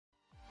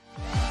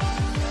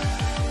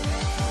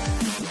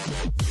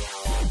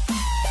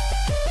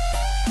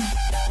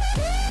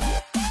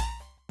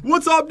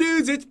What's up,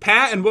 dudes? It's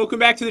Pat, and welcome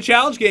back to the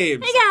challenge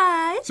games. Hey,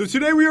 guys. So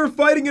today we are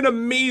fighting an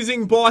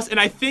amazing boss, and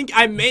I think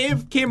I may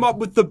have came up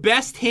with the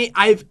best hint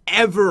I've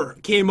ever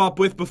came up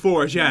with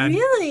before, Jen.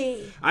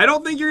 Really? I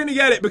don't think you're gonna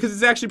get it because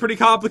it's actually pretty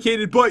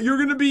complicated, but you're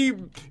gonna be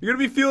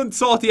feeling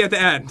salty at the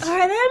end. All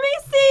right, let me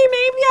see.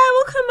 Maybe I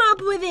will come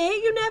up with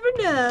it. You never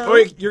know. Oh,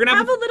 you're gonna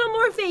have a little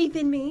more faith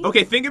in me.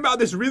 Okay, think about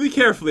this really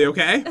carefully,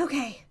 okay?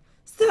 Okay.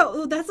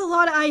 So that's a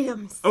lot of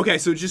items. Okay,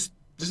 so just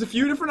a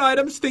few different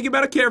items. Think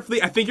about it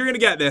carefully. I think you're gonna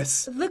get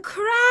this. The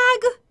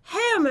crag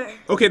hammer.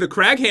 Okay, the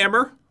crag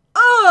hammer.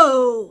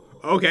 Oh.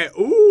 Okay.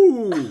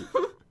 Ooh.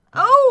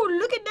 Oh,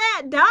 look at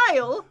that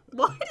dial.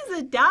 What is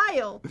a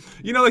dial?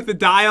 You know, like the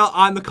dial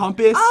on the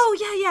compass?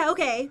 Oh, yeah,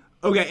 okay.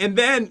 Okay, and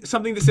then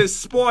something that says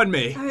spawn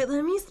me. All right,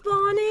 let me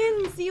spawn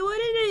in and see what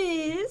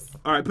it is.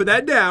 All right, put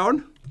that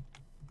down.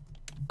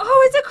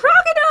 Oh, it's a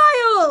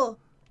crocodile.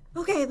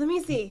 Okay, let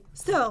me see.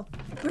 So,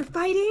 we're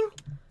fighting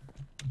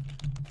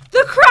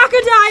the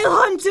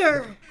crocodile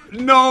hunter.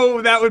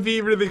 No, that would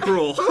be really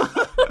cruel.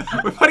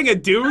 We're fighting a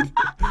dude?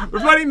 We're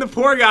fighting the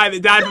poor guy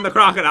that died from the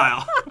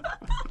crocodile.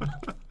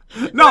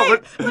 No,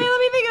 wait, let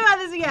me think about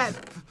this again.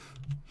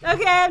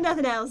 Okay, I have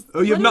nothing else.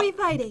 Oh, you what have are we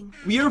fighting?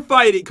 We are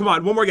fighting. Come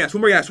on, one more guess.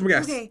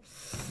 Okay,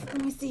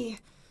 let me see.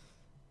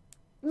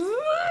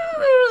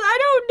 I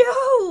don't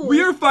know.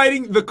 We are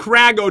fighting the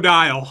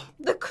Cragodile.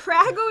 The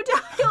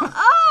Cragodile?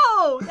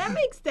 Oh, that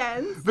makes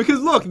sense.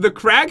 Because look, the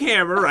crag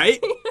hammer, right?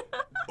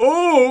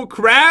 Oh,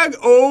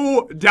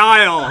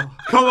 Cragodile.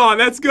 Come on,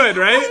 that's good,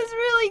 right? That is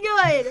really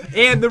good.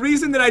 And the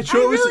reason that I chose...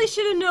 I really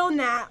should have known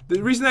that.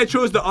 The reason I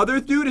chose the other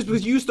dude is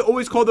because you used to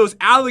always call those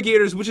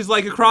alligators, which is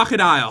like a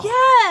crocodile.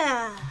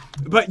 Yeah.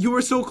 But you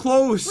were so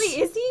close. Wait,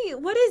 is he?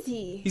 What is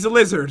he? He's a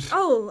lizard.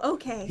 Oh,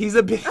 okay. He's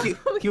a big... Okay.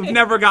 You've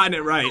never gotten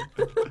it right.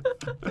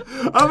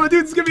 Dude,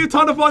 it's going to be a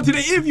ton of fun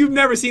today. If you've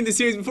never seen this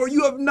series before,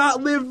 you have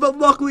not lived, but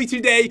luckily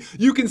today,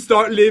 you can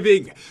start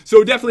living.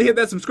 So definitely hit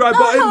that subscribe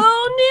button. A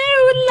whole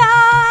new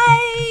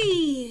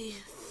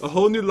life. A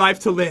whole new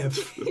life to live.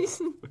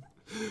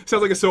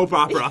 Sounds like a soap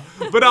opera.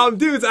 But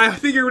dudes, I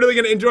think you're really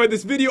going to enjoy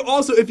this video.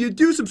 Also, if you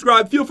do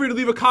subscribe, feel free to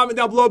leave a comment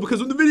down below because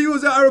when the video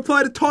is out, I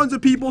reply to tons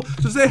of people.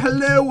 So say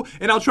hello,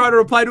 and I'll try to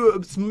reply to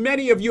as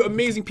many of you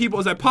amazing people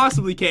as I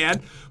possibly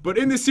can. But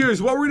in this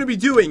series, what we're going to be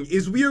doing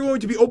is we are going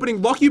to be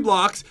opening lucky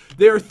blocks.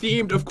 They are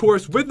themed, of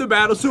course, with the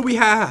battle. So we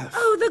have...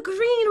 Oh, the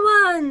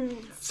green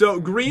ones.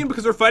 So green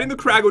because we're fighting the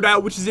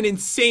Cragodile, which is an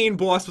insane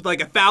boss with like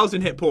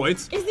 1,000 hit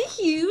points. Is he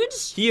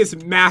huge? He is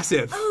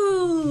massive.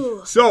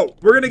 Oh. So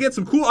we're gonna get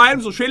some cool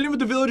items. We'll trade it in with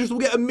the villagers. We'll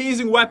get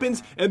amazing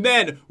weapons, and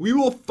then we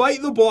will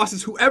fight the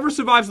bosses. Whoever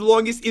survives the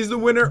longest is the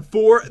winner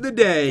for the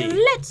day.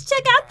 Let's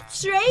check out the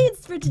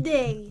trades for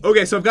today.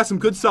 Okay, so I've got some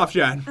good stuff,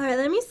 Jen. All right,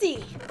 let me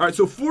see. All right,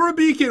 so for a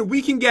beacon,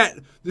 we can get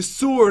the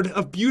Sword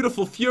of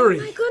Beautiful Fury.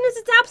 Oh my goodness,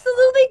 it's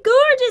absolutely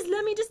gorgeous.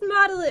 Let me just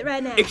model it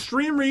right now.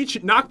 Extreme Reach,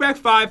 Knockback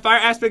 5, Fire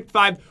Aspect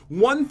 5,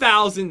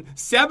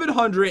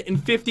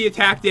 1,750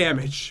 attack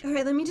damage. All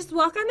right, let me just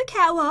walk on the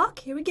catwalk.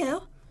 Here we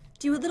go.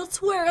 Do a little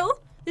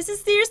twirl. This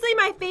is seriously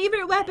my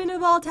favorite weapon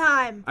of all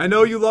time. I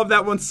know you love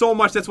that one so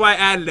much. That's why I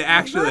added it,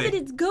 actually. I love it.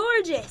 It's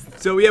gorgeous.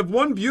 So we have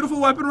one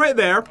beautiful weapon right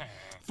there.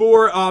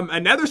 For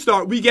another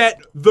start, we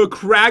get the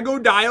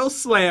Cragodile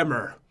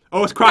Slammer.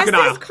 Oh, it's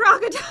Crocodile. This is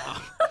Crocodile.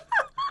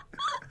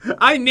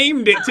 I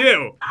named it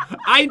too.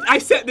 I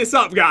set this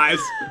up, guys.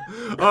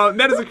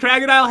 That is a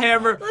Cragodile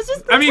hammer. Let's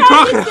just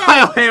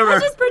Crocodile hammer.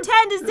 Let's just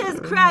pretend it says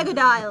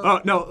Cragodile.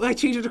 Oh no, I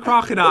changed it to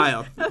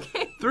Crocodile.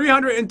 Okay.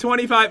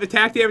 325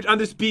 attack damage on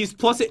this beast,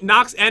 plus it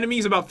knocks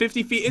enemies about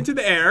 50 feet into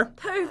the air.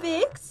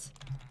 Perfect.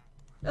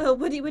 Oh,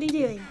 what are you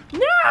doing?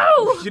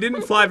 No! She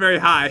didn't fly very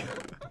high.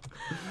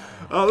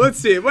 Let's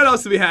see, what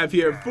else do we have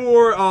here?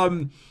 For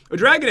a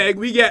dragon egg,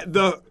 we get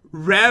the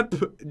Rep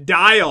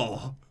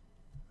Dial.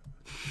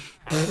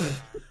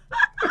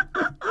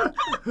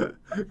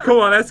 Come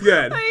on, that's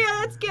good. Oh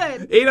yeah, that's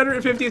good.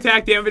 850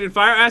 attack damage and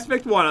Fire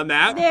Aspect 1 on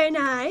that. Very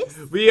nice.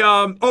 We,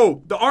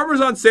 oh, the armor's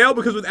on sale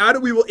because without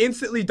it, we will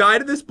instantly die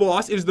to this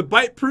boss. It is the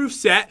Bite-Proof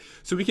set,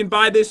 so we can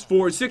buy this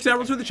for 6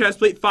 emeralds for the chest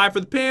plate, 5 for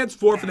the pants,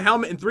 4 for the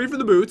helmet, and 3 for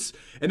the boots.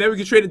 And then we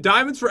can trade in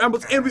diamonds for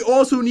emeralds, and we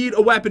also need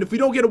a weapon. If we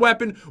don't get a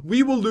weapon,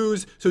 we will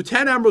lose. So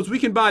 10 emeralds, we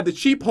can buy the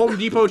cheap Home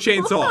Depot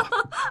chainsaw.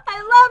 I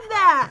love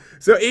that.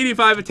 So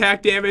 85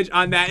 attack damage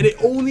on that, and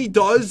it only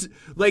does,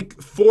 like,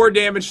 4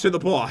 damage to the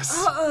boss.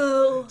 Uh-oh.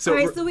 So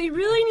Alright, so we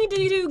really need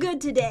to do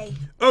good today.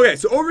 Okay,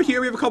 so over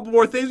here we have a couple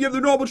more things. We have the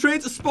normal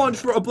trades, a sponge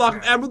for a block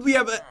of emerald. We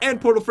have an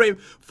end portal frame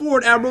for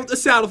an emerald, a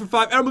saddle for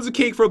 5 emeralds, a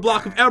cake for a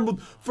block of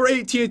emerald. For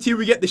 8 TNT,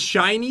 we get the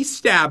shiny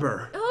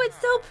stabber. Oh, it's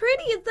so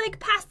pretty. It's like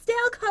pastel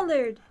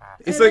colored.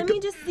 It's let like me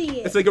just see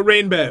it. It's like a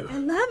rainbow. I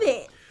love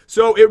it.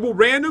 So it will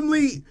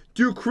randomly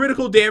do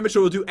critical damage,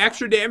 so it will do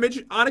extra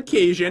damage on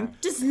occasion.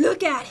 Just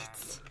look at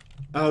it.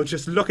 Oh,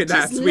 just look at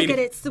that, Just sweetie. look at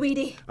it,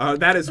 sweetie.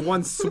 That is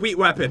one sweet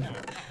weapon.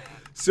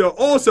 So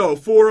also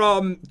for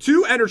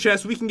 2 ender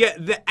chests, we can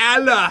get the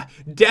Ala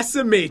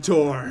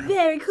Decimator.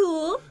 Very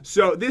cool.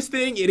 So this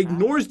thing, it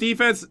ignores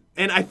defense,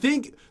 and I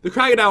think the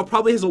Crocodile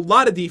probably has a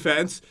lot of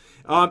defense.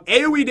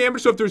 AoE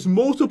damage, so if there's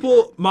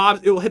multiple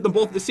mobs, it will hit them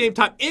both at the same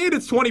time, and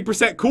it's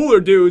 20% cooler,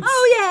 dudes.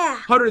 Oh yeah.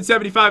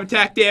 175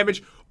 attack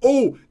damage.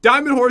 Oh,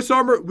 Diamond Horse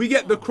Armor, we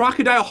get the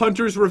Crocodile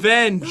Hunter's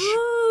Revenge.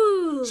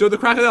 Ooh. So the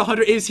Crocodile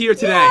Hunter is here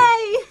today.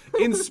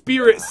 Yay. In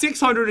spirit,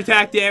 600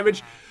 attack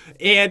damage.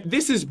 And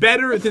this is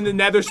better than the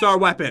Nether Star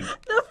weapon.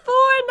 The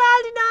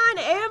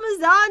 $4.99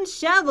 Amazon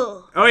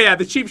shovel. Oh yeah,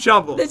 the cheap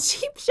shovel. The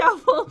cheap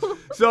shovel.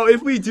 So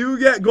if we do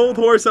get gold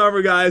horse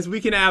armor, guys, we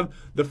can have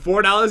the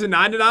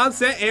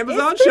 $4.99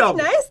 Amazon it's shovel.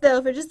 pretty nice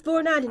though for just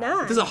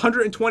 $4.99. Does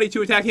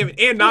 122 attack damage and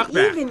It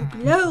knockback. even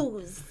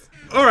glows.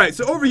 Alright,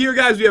 so over here,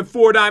 guys, we have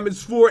 4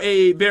 diamonds for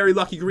a very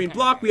lucky green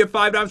block. We have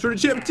 5 diamonds for the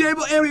chip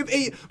table, and we have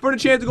 8 for an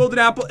enchanted golden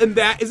apple, and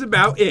that is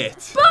about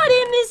it. But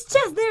in this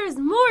chest there is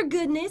more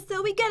goodness,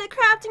 so we get a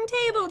crafting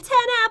table, 10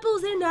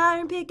 apples and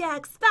iron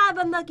pickaxe, 5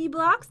 unlucky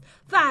blocks,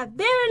 5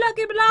 very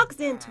lucky blocks,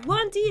 and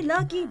 20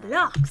 lucky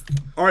blocks.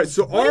 Alright,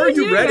 so What are you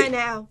doing ready? right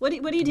now? What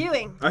are you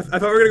doing? I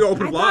thought we were going to go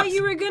open I blocks. thought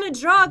you were gonna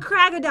draw a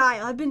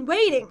Cragadile. I've been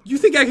waiting. You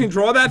think I can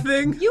draw that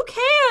thing? You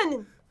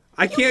can.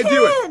 I can't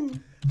do it.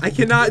 I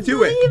cannot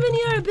do it. Believe in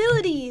your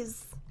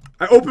abilities.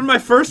 I opened my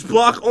first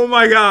block. Oh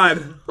my god.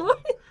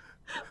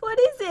 What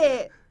is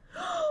it?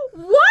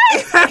 What?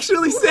 It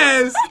actually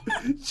says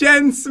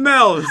Jen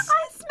smells.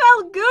 I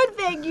smell good,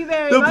 thank you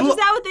very much. Is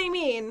that what they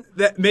mean?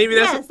 Maybe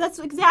that's Yes, that's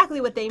exactly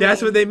what they mean.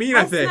 That's what they mean,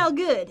 I think. smell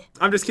good.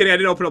 I'm just kidding. I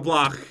didn't open a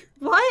block.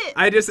 What?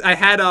 I had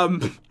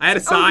a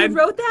sign. Oh, you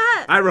wrote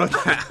that? I wrote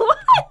that. What?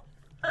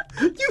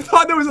 You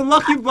thought there was a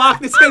lucky block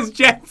that says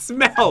Jen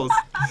smells.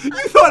 You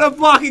thought a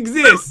block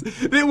exists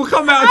that will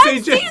come out and say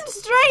I've Jen. seen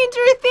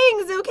stranger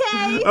things,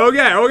 okay?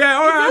 Okay, all It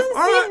right, doesn't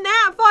seem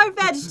that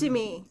far-fetched to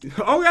me.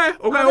 Okay, Although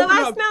open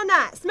I up. smell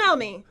not. Smell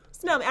me.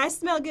 Smell me. I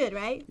smell good,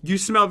 right? You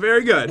smell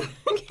very good.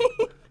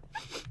 Okay.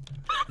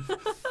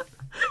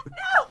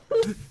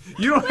 No.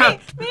 You don't Wait,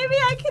 have. maybe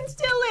I can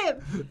still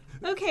live.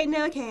 Okay,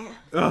 no, I can't.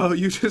 Oh,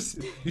 you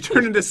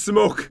turned into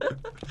smoke.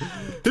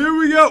 Here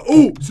we go.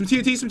 Oh, some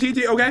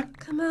TNT, okay.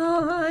 Come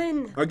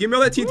on. Give me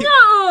all that TNT.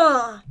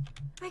 No.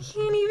 I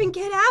can't even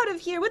get out of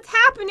here. What's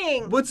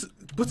happening? What's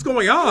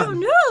going I on? don't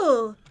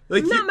know.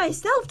 Like I'm not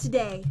myself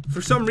today.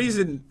 For some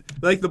reason,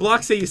 like the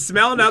blocks say you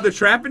smell, now they're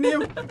trapping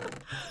you. There's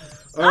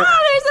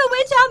a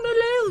witch on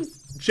the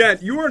loose. Jen,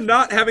 you are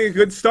not having a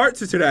good start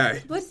to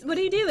today. What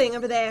are you doing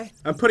over there?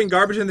 I'm putting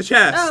garbage in the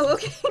chest. Oh,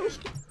 okay.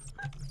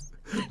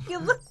 You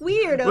look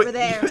weird over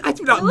there. I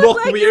do not you look look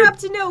like weird. You're up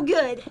to no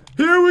good.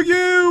 Here we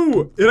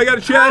go. And I got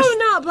a chest. Oh,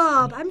 not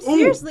Bob. I'm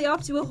seriously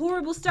off to a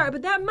horrible start,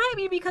 but that might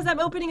be because I'm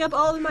opening up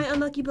all of my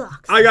unlucky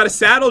blocks. I got a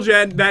saddle,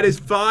 Jen. That is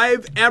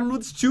 5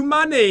 emeralds to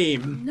my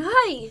name.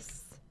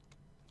 Nice.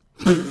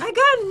 I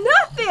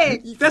got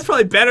nothing. That's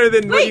probably better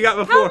than what you got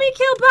before. Help me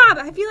kill Bob.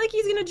 I feel like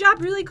he's gonna drop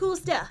really cool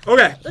stuff.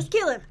 Okay. Let's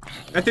kill him.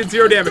 That did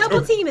 0 damage.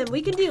 Double team him.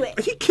 We can do it.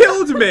 He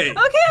killed me.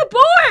 Okay,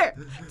 abort!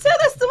 To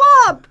the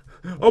swamp!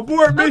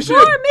 Abort mission.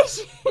 Abort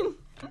mission!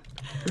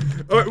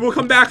 All right, we'll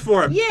come back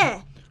for him.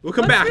 Yeah. We'll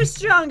come Once back. we're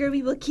stronger,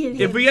 we will kill him.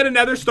 If we get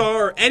another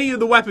star or any of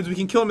the weapons, we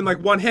can kill him in like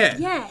 1 hit.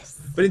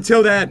 Yes. But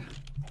until then.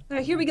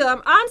 Alright, here we go. I'm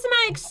on to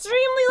my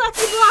extremely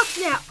lucky blocks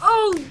now.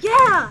 Oh,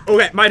 yeah.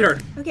 Okay, my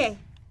turn. Okay.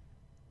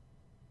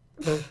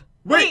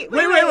 Wait. You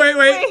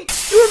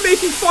were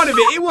making fun of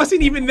it. It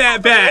wasn't even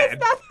that bad.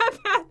 It's not that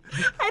bad.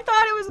 I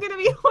thought it was going to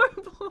be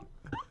horrible.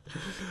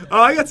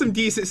 Oh, I got some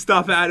decent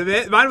stuff out of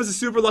it. Mine was a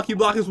super lucky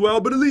block as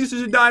well, but at least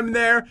there's a diamond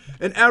there,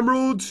 an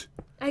emerald.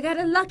 I got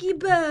a lucky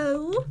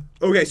bow.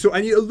 Okay, so I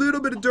need a little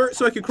bit of dirt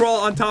so I can crawl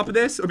on top of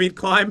this.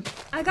 Climb.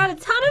 I got a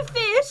ton of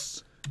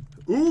fish.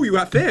 Ooh, you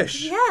got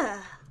fish.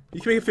 Yeah.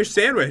 You can make a fish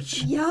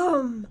sandwich.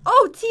 Yum.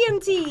 Oh,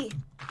 TNT.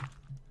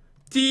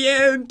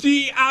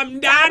 TNT, I'm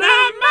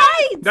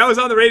dynamite. That was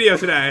on the radio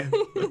today.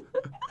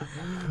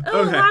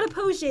 Oh, a lot of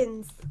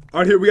potions. All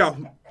right, here we go.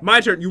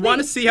 My turn. You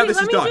want to see how this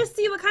is done? Let me just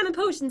see what kind of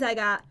potions I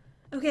got.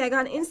 Okay, I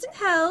got an instant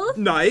health.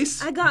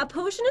 Nice. I got a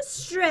potion of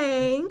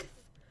strength.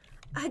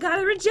 I got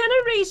a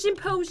regeneration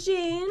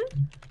potion.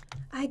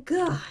 I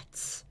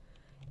got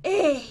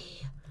a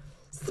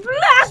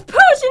splash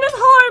potion of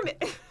harm.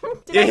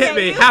 It hit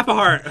me. Half a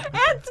heart.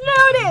 And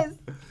slowness.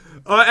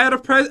 I had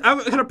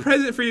a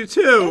present for you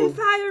too. And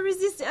fire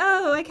resist.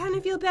 Oh, I kind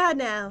of feel bad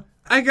now.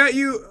 I got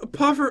you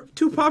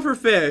two puffer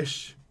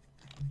fish.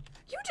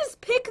 You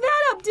just picked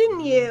that up,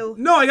 didn't you?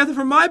 No, I got them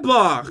from my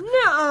block.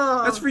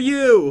 No. That's for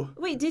you.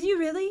 Wait, did you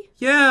really?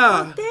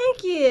 Yeah. Oh,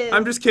 thank you.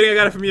 I'm just kidding. I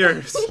got it from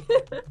yours.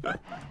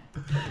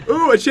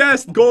 Ooh, a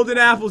chest. Golden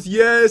apples.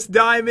 Yes.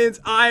 Diamonds,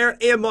 iron,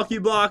 and lucky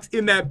blocks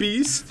in that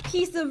beast.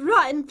 Piece of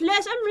rotten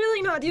flesh. I'm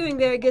really not doing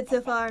very good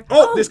so far.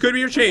 Oh, this could be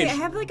your change. Okay,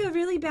 I have like a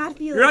really bad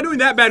feeling. You're not doing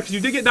that bad because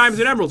you did get diamonds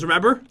and emeralds,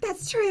 remember?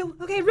 That's true.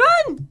 Okay,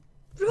 run!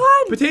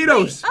 Run!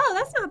 Potatoes. Wait. Oh,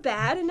 that's not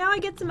bad. And now I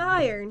get some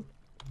iron.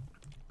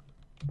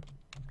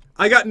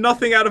 I got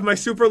nothing out of my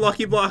super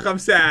lucky block. I'm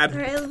sad. Or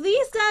at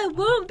least I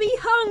won't be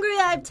hungry.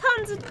 I have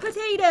tons of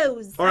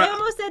potatoes. All right. I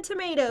almost said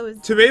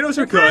tomatoes. Tomatoes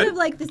are good. Kind of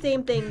like the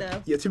same thing,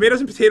 though. Yeah, tomatoes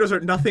and potatoes are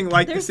nothing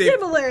like the same. They're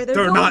similar. They're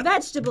both not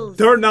vegetables.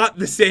 They're not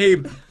the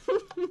same.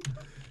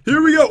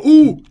 Here we go.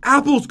 Ooh,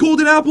 apples,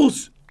 golden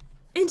apples.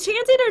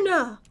 Enchanted or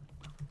no?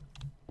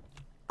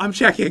 I'm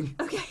checking.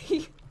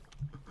 Okay.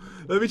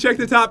 Let me check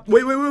the top.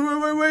 Wait.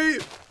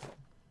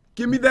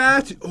 Give me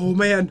that. Oh,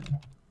 man.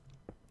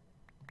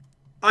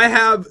 I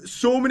have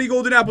so many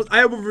golden apples. I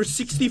have over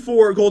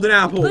 64 golden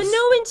apples. But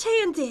no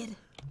enchanted.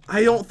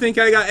 I don't think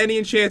I got any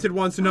enchanted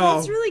ones, no.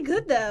 That's really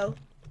good, though.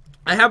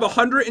 I have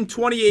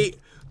 128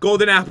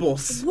 golden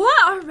apples.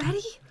 What,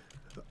 already?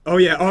 Oh,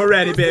 yeah,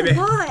 already, That's baby.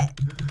 a lot.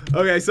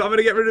 Okay, so I'm going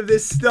to get rid of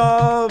this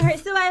stuff. Alright,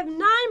 so I have 9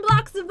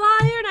 blocks of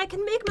iron. I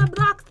can make my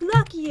blocks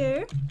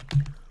luckier.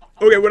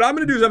 Okay, what I'm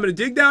going to do is I'm going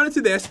to dig down into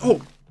this. Oh,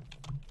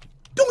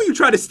 don't you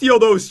try to steal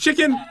those,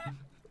 chicken.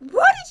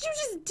 What did you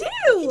just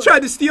do? He tried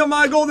to steal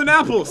my golden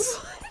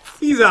apples.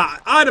 He's a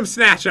item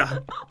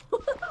snatcher.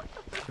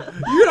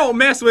 You don't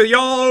mess with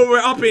y'all over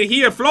up in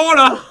here,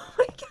 Florida. Oh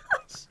my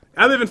gosh.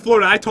 I live in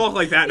Florida. I talk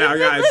like that now, You've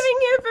been guys. living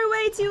here for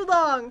way too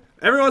long.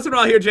 Every once in a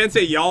while I hear Jen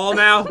say y'all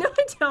now. No,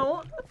 I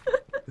don't.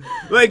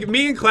 Like,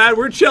 me and Cloud,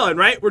 we're chilling,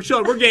 right? We're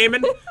chilling. We're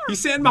gaming. He's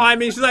sitting behind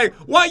me. She's like,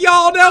 what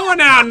y'all doing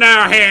down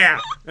there here?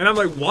 And I'm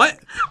like, what?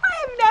 I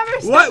have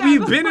never said What? that We've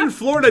before. been in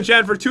Florida,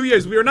 Jen, for 2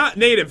 years. We are not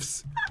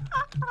natives.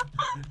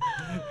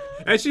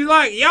 And she's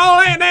like, y'all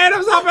ain't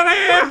natives up in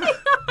here.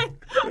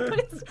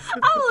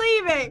 I'm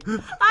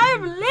leaving.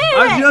 I'm leaving.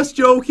 I'm just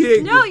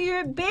joking. No, you're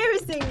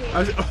embarrassing me.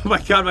 Oh my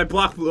god, my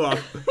block blew up.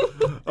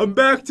 I'm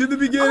back to the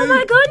beginning. Oh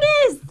my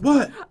goodness.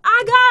 What?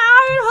 I got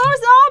iron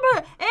horse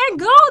armor and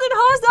golden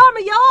horse armor,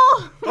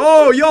 y'all.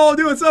 Oh, y'all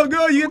doing so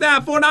good. You get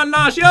that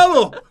 $4.99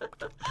 shovel.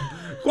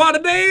 Quite a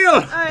deal.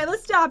 All right,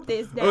 let's stop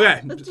this now.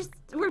 Okay.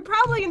 We're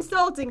probably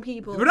insulting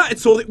people. We're not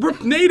insulting. We're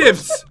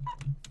natives.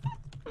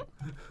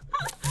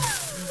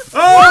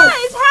 Oh! What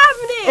is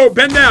happening? Oh,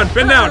 bend down,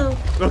 bend down.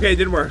 Okay, it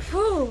didn't work.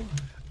 Oh.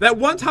 That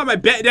one time I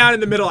bent down in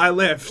the middle, I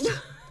lived.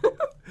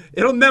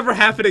 It'll never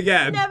happen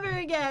again. Never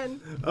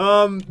again.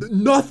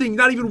 Nothing,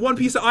 not even one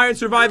piece of iron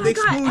survived the I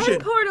got explosion.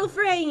 end portal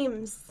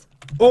frames.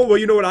 Oh, well,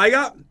 you know what I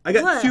got? I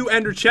got What? 2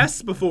 ender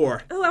chests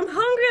before. Oh, I'm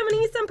hungry. I'm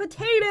gonna eat some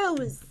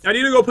potatoes. I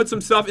need to go put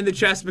some stuff in the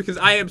chest because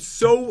I am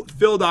so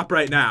filled up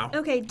right now.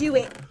 Okay, do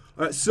it.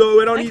 Alright,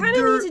 so I don't I need kind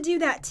of dirt. need to do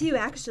that too,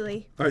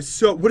 actually. Alright,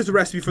 so what is the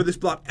recipe for this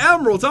block?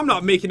 Emeralds! I'm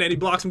not making any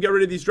blocks. I'm getting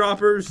rid of these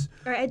droppers.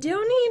 All right, I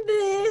don't need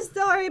this.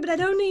 Sorry, but I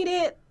don't need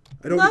it.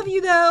 I don't Love you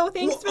though.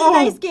 Thanks for the Oh.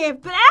 nice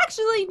gift. But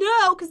actually,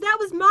 no, because that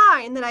was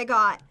mine that I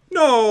got.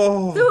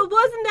 No! So it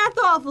wasn't that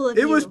thoughtful of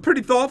you. It was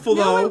pretty thoughtful,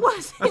 No, though. it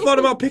wasn't. I thought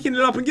about picking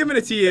it up and giving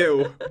it to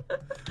you.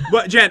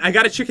 But, Jen, I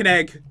got a chicken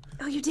egg.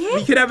 Oh, you We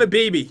did? could have a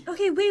baby.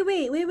 Okay,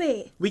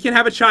 wait. We can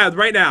have a child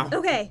right now.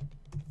 Okay.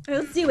 All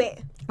right, let's do it.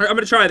 All right, I'm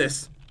going to try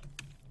this.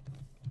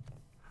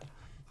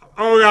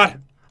 Oh,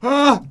 God.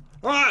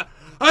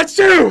 That's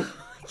 2! It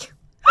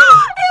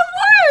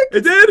worked!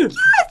 It did? Yes,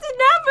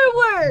 it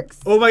never works.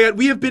 Oh, my God.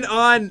 We have been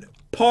on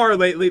par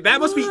lately. That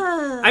must be...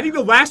 Whoa. I think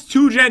the last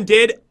 2 Jen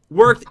did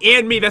worked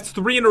and me. That's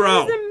 3 in a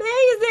row.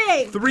 It's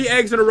amazing. 3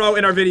 eggs in a row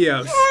in our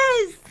videos.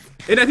 Yes.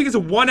 And I think it's a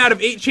 1 out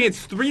of 8 chance.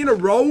 3 in a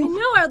row?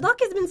 No, our luck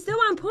has been so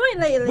on point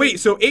lately. Wait,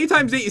 so 8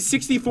 times 8 is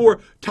 64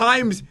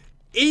 times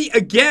 8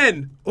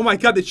 again. Oh my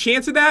god, the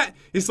chance of that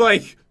is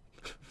like...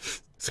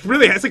 It's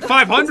like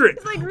 500.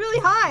 It's like really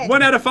high.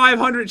 1 out of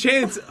 500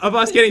 chance of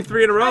us getting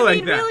 3 in a row I like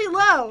mean, that. really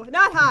low,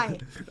 not high.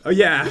 Oh,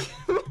 yeah.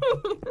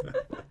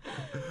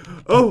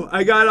 Oh,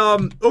 I got,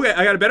 okay,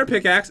 I got a better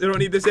pickaxe. I don't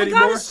need this I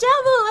anymore. got a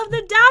shovel of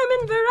the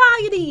diamond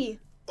variety.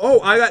 Oh,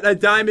 I got a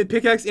diamond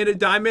pickaxe and a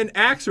diamond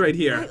axe right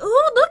here.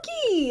 Oh,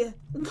 looky.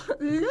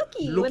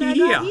 Looky what I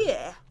got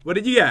here. What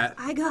did you get?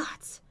 I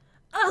got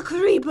a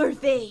creeper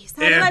face.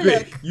 How do I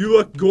Epic. look? You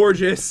look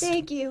gorgeous.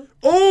 Thank you.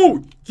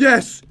 Oh,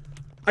 yes.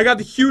 I got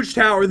the huge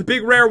tower, the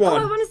big rare Oh, I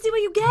one. want to see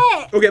what you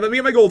get. Okay, let me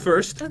get my gold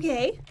first.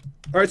 Okay.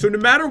 All right, so no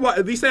matter what,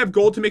 at least I have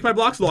gold to make my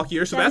blocks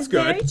luckier, so that's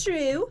good. Very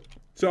true.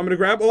 So I'm going to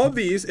grab all of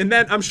these, and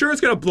then I'm sure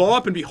it's going to blow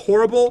up and be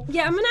horrible.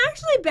 Yeah, I'm going to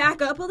actually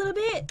back up a little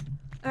bit.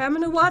 I'm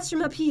going to watch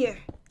from up here.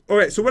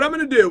 Okay, so what I'm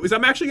going to do is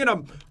I'm actually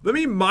going to, let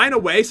me mine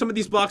away some of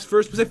these blocks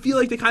first, because I feel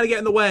like they kind of get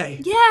in the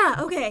way. Yeah,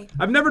 okay.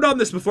 I've never done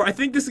this before. I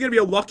think this is going to be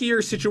a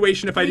luckier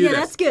situation if I do Yeah, this.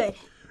 that's good.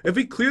 If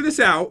we clear this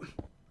out,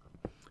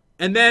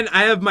 and then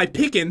I have my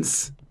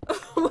pickings.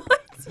 What?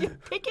 Your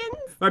pickings?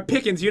 My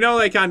pickings, you know,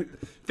 like on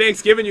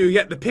Thanksgiving you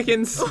get the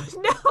pickings.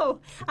 No,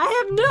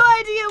 I have no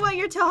idea what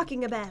you're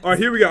talking about. All right,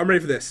 here we go. I'm ready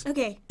for this.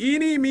 Okay.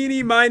 Eeny,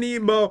 meeny, miny,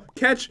 mo,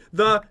 catch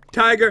the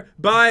tiger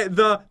by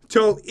the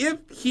toe. If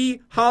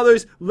he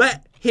hollers,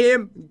 let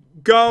him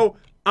go.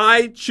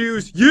 I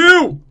choose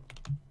you.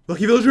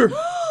 Lucky villager.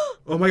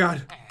 Oh my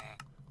god.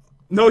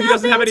 No, he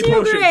doesn't have any Nothing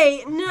too potions.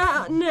 great.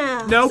 No.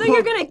 No So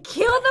you're gonna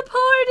kill the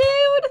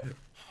poor dude?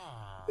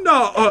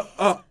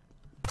 No,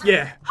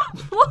 yeah.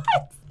 What?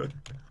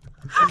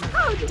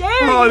 How dare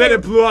you! Oh, then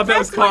it blew up. That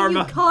was That's what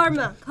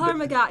karma.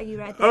 Karma got you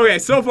right there. Okay,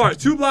 so far,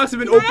 2 blocks have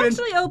been I opened.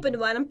 actually opened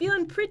one. I'm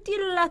feeling pretty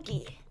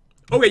lucky.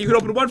 Okay, you can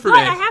open one for But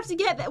me. I have to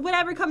get that.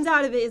 Whatever comes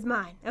out of it is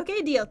mine.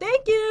 Okay, deal.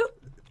 Thank you.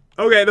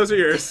 Okay, those are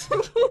yours.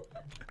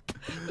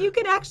 You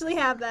can actually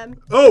have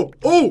them. Oh,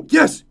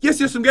 yes,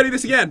 I'm getting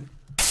this again.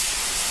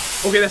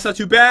 Okay, that's not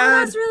too Oh,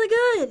 bad. that's really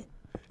good.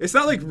 It's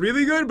not like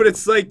really good, but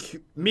it's like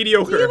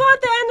mediocre. Do you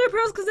want the ender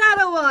pearls? Because I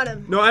don't want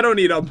them. No, I don't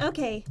need them.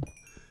 Okay.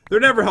 They're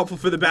never helpful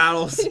for the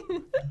battles.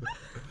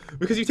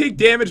 Because you take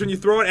damage when you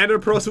throw an ender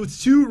pearl, so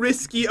it's too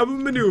risky of a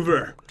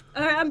maneuver.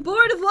 Alright, I'm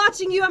bored of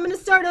watching you. I'm going to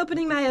start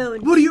opening my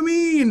own. What do you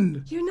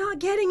mean? You're not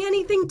getting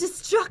anything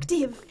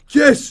destructive.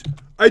 Yes,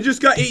 I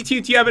just got 8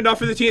 TNT. I have enough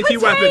for the TNT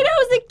weapon.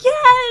 Potatoes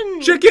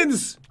again!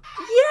 Chickens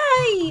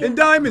Yay! and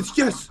diamonds.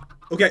 Yes.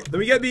 Okay, let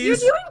me get You're these.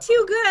 doing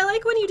too good. I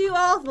like when you do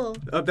awful.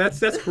 That's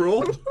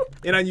cruel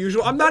and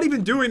unusual. I'm not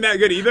even doing that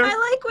good either. I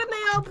like when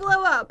they all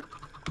blow up.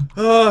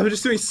 Oh, I'm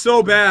just doing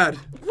so bad.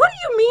 What do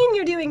you mean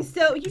you're doing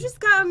so? You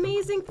just got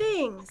amazing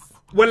things.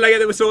 What did I get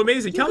that was so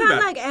amazing? You Tell me got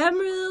about it. like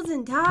emeralds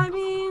and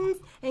diamonds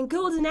and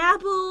golden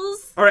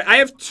apples. All right, I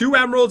have 2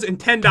 emeralds and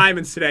 10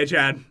 diamonds today,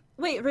 Chad.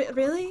 Wait,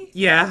 really?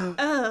 Yeah.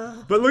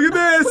 Oh. But look at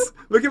this.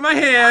 Look at my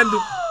hand.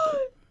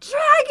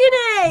 Dragon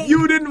egg!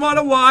 You didn't want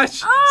to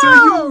watch, so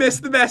Oh. you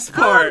missed the best Oh, I'm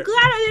part. glad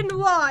I didn't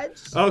watch.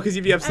 Oh, because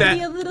you'd be upset. I'd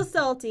be a little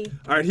salty.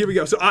 All right, here we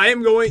go. So I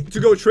am going to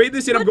go trade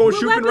this in. I'm going what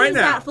shopping weapon right is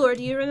now. that for?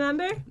 Do you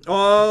remember?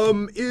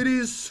 It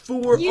is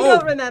for. You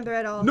don't remember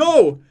at all.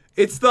 No,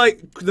 it's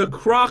like the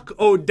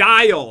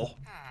crocodile.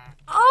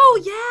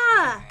 Oh,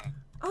 yeah.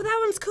 Oh, that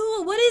one's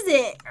cool. What is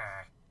it?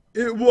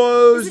 It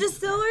was. Is it a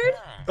sword?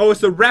 Oh,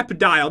 it's the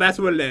reptile. That's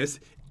what it is.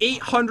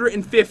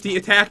 850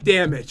 attack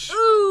damage.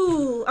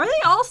 Ooh. Are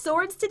they all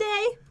swords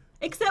today?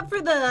 Except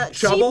for the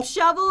Shovel?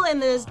 sheep shovel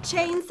and the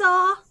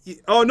chainsaw?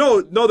 Oh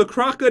no, the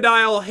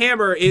crocodile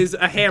hammer is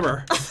a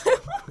hammer.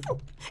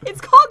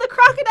 It's called the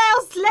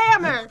Crocodile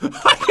Slammer.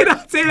 I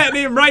cannot say that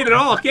name right at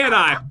all, can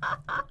I?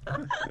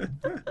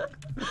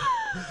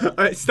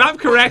 Stop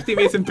correcting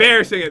me. It's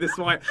embarrassing at this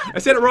point. I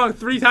said it wrong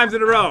 3 times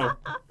in a row.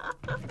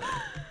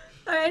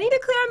 Alright, I need to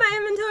clear my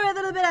inventory a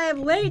little bit. I have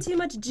way too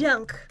much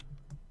junk.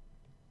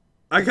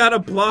 I got a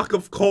block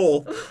of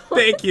coal.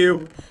 Thank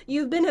you.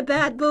 You've been a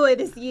bad boy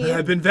this year.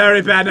 I've been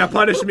very bad. Now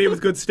punish me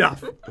with good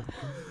stuff.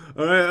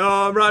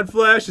 Alright, rotten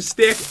flesh, a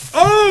stick.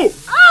 Oh!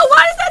 Oh,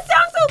 why does that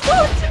sound so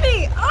close to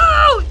me?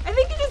 Oh, I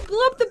think you just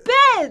blew up the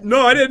bed.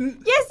 No, I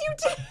didn't. Yes, you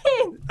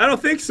did. I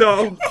don't think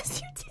so. Yes,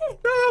 you did.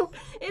 No.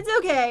 It's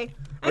okay.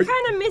 I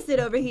kind of miss it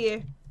over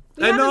here.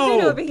 We I haven't been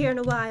know. over here in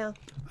a while.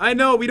 I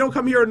know, we don't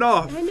come here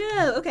enough. I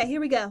know. Okay, here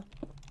we go.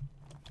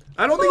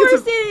 I don't think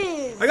it's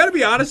Horses. I gotta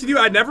be honest with you,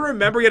 I never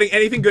remember getting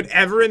anything good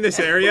ever in this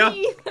area.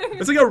 Me either.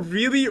 It's like a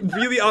really,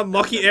 really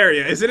unlucky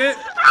area, isn't it?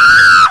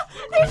 Ah!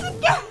 There's a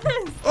gas.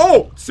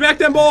 Oh! Smack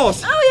them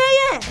balls!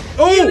 Oh, yeah.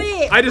 Oh! Do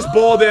it. I just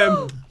balled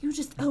him. You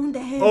just owned the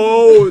hand.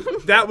 Oh,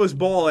 that was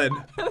ballin'.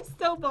 That was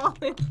so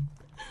balling.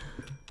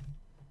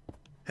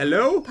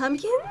 Hello?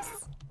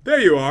 Pumpkins? There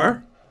you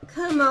are.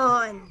 Come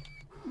on.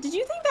 Did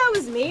you think that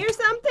was me or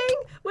something?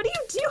 What are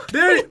you doing?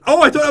 There.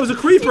 Oh, I thought that was a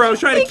creeper. I was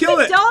trying to kill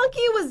the it.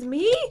 donkey was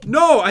me?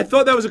 No, I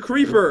thought that was a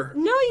creeper.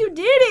 No, you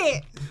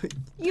didn't.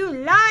 You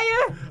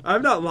liar.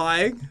 I'm not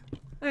lying.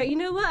 All right, you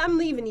know what? I'm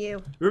leaving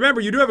you. Remember,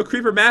 you do have a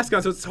creeper mask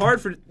on, so it's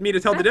hard for me to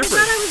tell the I difference.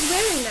 thought I was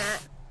wearing that.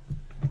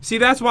 See,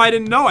 that's why I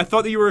didn't know. I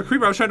thought that you were a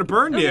creeper. I was trying to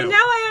burn Okay, you. now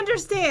I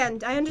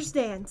understand. I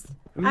understand.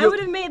 I would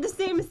have made the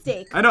same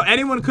mistake. I know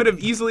anyone could have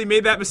easily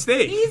made that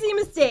mistake. Easy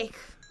mistake.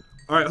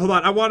 All right, hold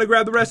on. I want to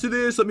grab the rest of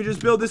this. Let me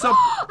just build this up.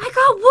 I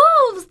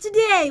got wolves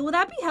today. Will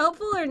that be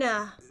helpful or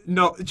not?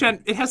 No,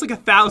 Jen, it has like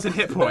 1,000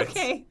 hit points.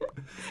 Okay.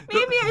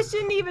 Maybe I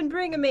shouldn't even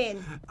bring them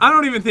in. I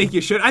don't even think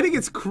you should. I think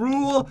it's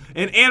cruel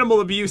and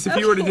animal abuse if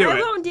you were to do I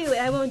it. won't do it.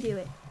 I won't do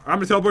it. I'm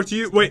going to teleport to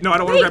you. Wait, no, I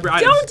don't want to grab your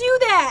items. Don't do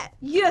that.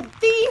 You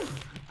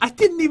thief. I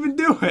didn't even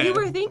do it. You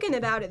were thinking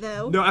about it,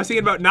 though. No, I was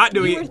thinking about not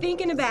doing You were it.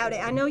 thinking about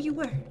it. I know you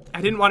were.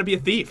 I didn't want to be a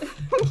thief.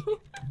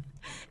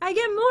 I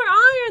get more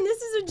iron.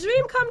 This is a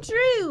dream come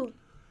true.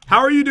 How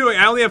are you doing?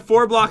 I only have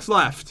 4 blocks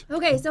left.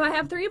 Okay, so I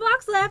have 3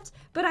 blocks left,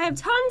 but I have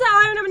tons of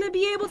iron. I'm going to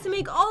be able to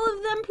make all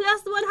of them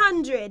plus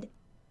 100.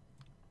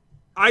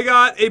 I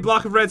got a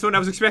block of redstone. I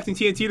was expecting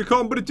TNT to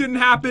come, but it didn't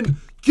happen.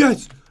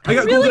 Yes, I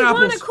got really golden apples.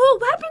 want a cool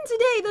weapon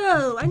today,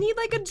 though. I need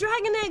like a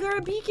dragon egg or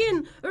a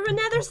beacon or a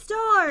nether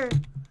star.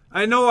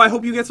 I know. I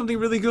hope you get something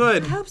really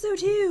good, I hope so,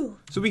 too.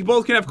 so we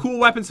both can have cool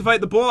weapons to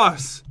fight the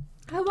boss.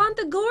 I want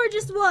the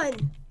gorgeous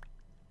one.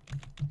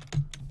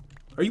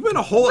 Are you in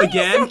a hole Wait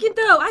again? a second,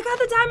 though. I got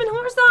the diamond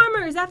horse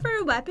armor. Is that for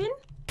a weapon?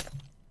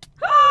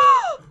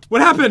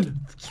 What happened?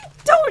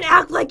 Don't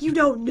act like you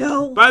don't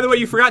know. By the way,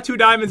 you forgot 2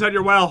 diamonds on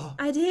your well.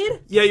 I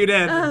did? Yeah, you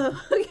did. Oh,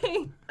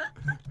 okay.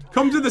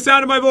 Come to the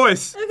sound of my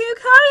voice. Okay, I'm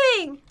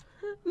coming.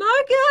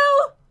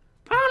 Marco.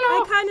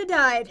 Hello. I kind of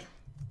died.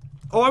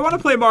 Oh, I want to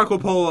play Marco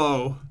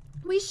Polo.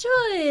 We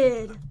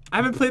should. I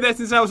haven't played that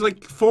since I was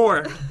like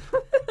 4.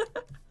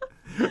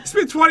 It's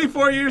been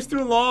 24 years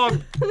too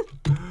long.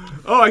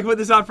 Oh, I can put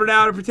this on for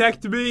now to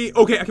protect me.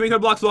 Okay, I can make my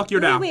blocks luckier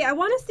now. Wait, I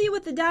want to see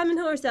what the diamond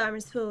horse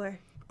armor's for.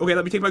 Okay,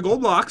 let me take my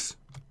gold blocks.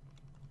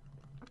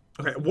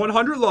 Okay,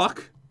 100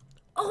 luck.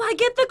 Oh, I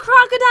get the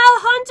Crocodile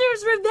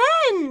Hunter's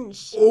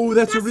Revenge. Oh,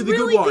 that's a really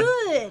good one.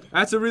 Good.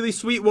 That's a really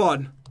sweet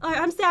one. All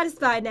right, I'm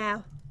satisfied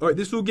now. All right,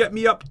 this will get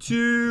me up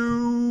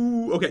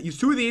to... Okay, use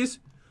 2 of these.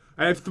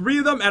 I have 3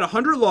 of them at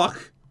 100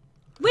 luck.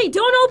 Wait,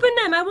 don't open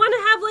them. I want to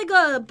have like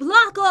a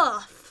block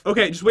off.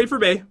 Okay, just wait for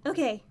me.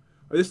 Okay.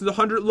 This is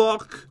 100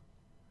 luck.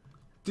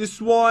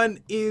 This one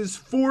is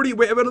 40.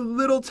 Wait, I've got a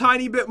little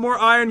tiny bit more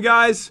iron,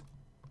 guys.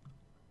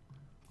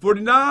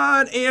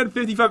 49 and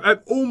 55. I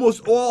have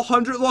almost all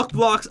 100 luck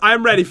blocks. I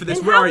am ready for this.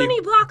 And Where are how you?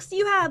 many blocks do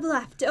you have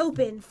left to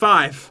open?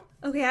 5.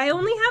 Okay, I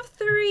only have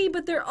 3,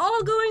 but they're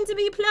all going to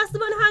be plus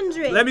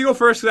 100. Let me go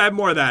first because I have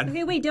more of that.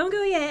 Okay, wait, don't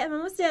go yet. I'm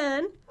almost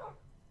done.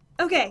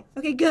 Okay,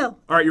 go.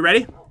 All right, you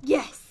ready?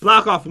 Yes.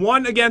 Block off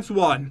 1 against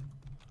 1.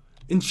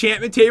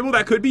 Enchantment table,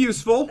 that could be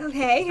useful.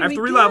 Okay, here I have we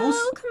 3 go. levels.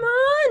 Come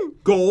on.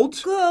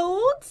 Gold.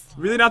 Gold.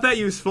 Really not that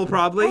useful,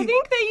 probably. I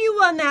think that you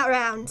won that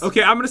round.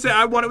 Okay, I'm going to say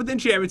I won it with the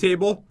enchantment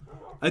table.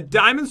 A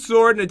diamond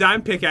sword and a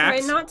diamond All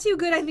pickaxe. right, not too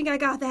good. I think I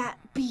got that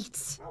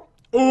beat.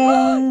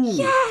 Oh!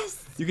 Yes.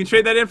 You can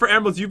trade that in for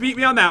emeralds. You beat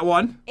me on that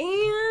one.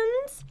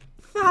 And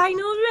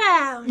final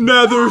round.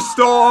 Nether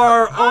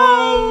star.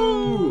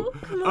 Oh!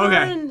 Come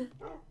Okay. on.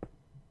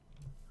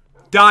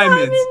 Diamonds.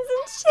 Diamonds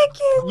and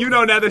chickens. You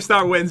know Nether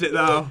star wins it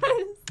though.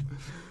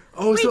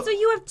 Oh, Wait, so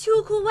you have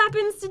 2 cool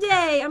weapons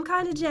today. I'm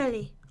kind of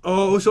jelly.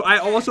 Oh, so I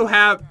also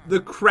have the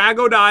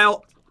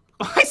CRAGADILE.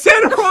 I said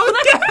it wrong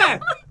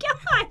again. Oh my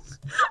gosh.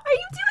 Are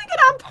you doing it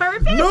on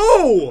purpose?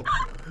 No!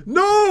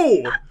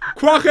 No!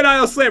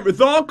 Crocodile Slammer.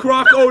 The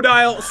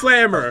Crocodile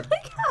Slammer. Oh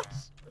my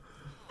gosh.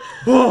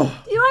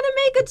 Oh. Do you want to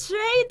make a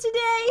trade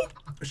today?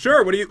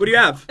 Sure, what do you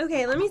have?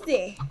 Okay, let me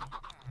see.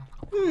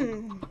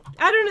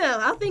 I don't know.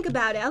 I'll think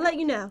about it. I'll let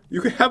you know.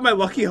 You can have my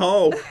lucky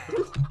hoe.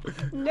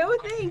 No,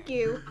 thank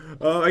you.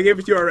 I gave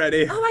it to you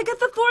already. Oh, I got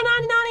the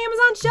 $4.99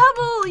 Amazon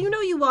shovel. You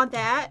know you want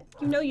that.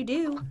 You know you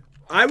do.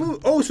 I will.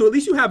 Oh, so at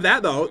least you have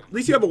that though. At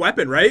least you have a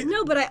weapon, right?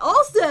 No, but I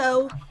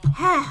also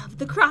have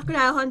the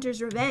Crocodile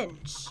Hunter's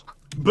Revenge.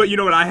 But you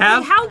know what I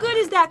have? Wait, how good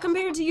is that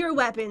compared to your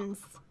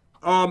weapons?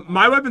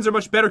 My weapons are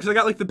much better because I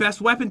got like the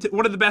best weapon.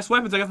 One of the best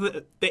weapons. I got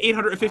the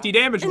 850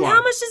 damage And one. how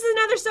much does the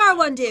Nether Star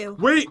one do?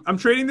 Wait, I'm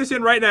trading this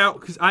in right now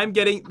because I'm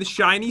getting the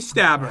shiny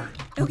stabber.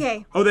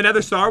 Okay. Oh, the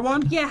Nether Star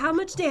one? Yeah, how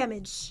much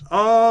damage?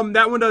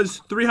 That one does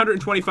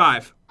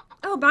 325.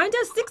 Oh, mine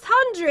does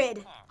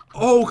 600.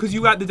 Oh, because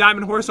you got the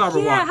diamond horse armor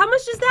Yeah, one. how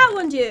much does that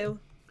one do?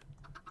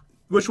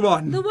 Which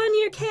one? The one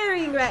you're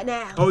carrying right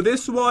now. Oh,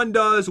 this one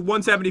does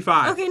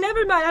 175. Okay,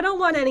 never mind. I don't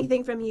want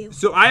anything from you.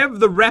 So I have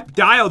the rep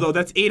dial though.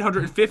 That's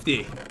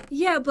 850.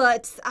 Yeah,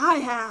 but I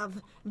have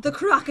the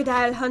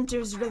Crocodile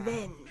Hunter's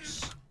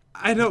Revenge.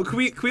 I know. Can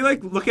we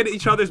like look at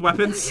each other's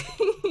weapons?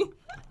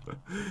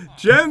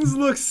 Jen's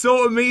looks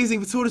so amazing,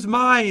 but so does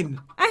mine.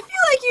 I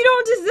feel like you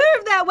don't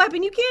deserve that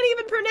weapon. You can't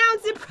even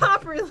pronounce it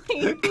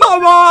properly.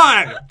 Come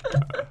on!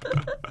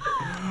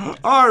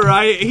 All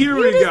right, here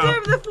we You go.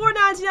 deserve the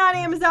 $4.99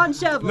 Amazon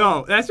shovel.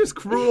 No, that's just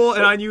cruel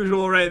and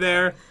unusual right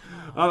there.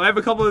 I have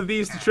a couple of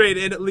these to trade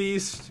in at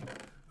least.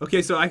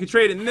 Okay, so I could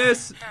trade in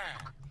this.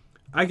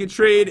 I could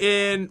trade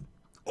in...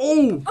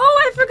 Oh! Oh,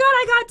 I forgot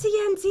I got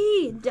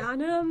TNT.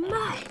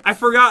 Dynamite. I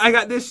forgot I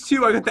got this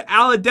too. I got the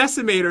Ala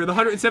Decimator, the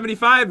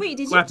 175 Wait,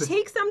 did you weapon.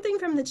 take something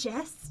from the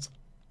chest?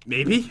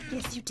 Maybe?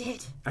 Yes, you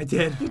did. I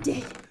did. You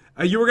did.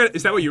 You were gonna...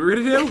 Is that what you were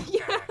gonna do?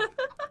 Yeah.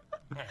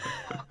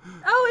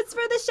 Oh, it's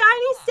for the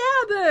shiny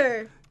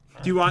stabber.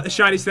 Do you want the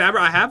shiny stabber?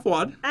 I have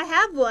one. I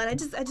have one. I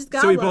just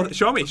got So we one. both...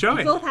 Show me, show me.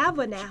 We both have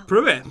one now.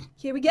 Prove it.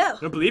 Here we go. I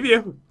don't believe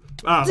you.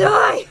 Oh.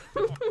 Die!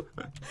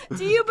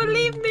 Do you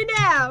believe me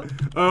now?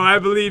 Oh, I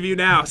believe you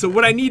now. So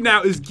what I need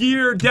now is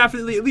gear,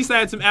 definitely. At least I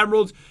had some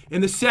emeralds,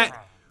 and the set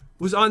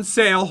was on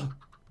sale.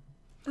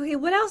 Okay,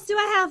 what else do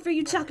I have for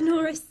you, Chuck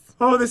Norris?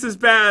 Oh, this is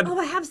bad. Oh,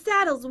 I have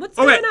saddles. What's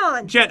Okay, going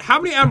on? Jet,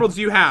 how many emeralds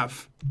do you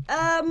have?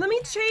 Let me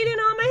trade in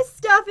all my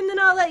stuff, and then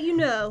I'll let you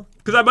know.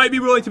 Because I might be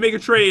willing to make a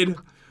trade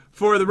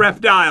for the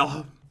rep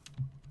dial.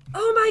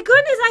 Oh my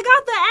goodness, I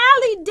got the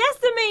Alley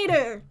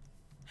Decimator!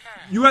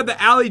 You have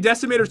the Alley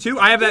Decimator too?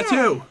 I have that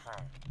Yeah. too.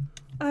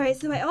 Alright,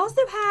 so I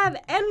also have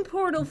end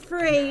portal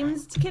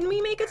frames. Can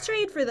we make a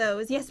trade for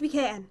those? Yes, we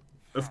can.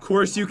 Of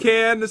course you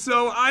can.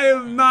 So I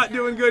am not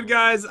doing good,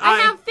 guys. I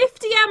have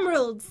 50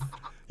 emeralds.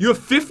 You have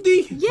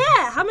 50?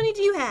 Yeah, how many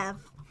do you have?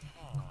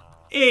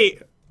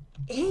 8.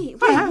 8.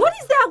 Wait, what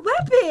is that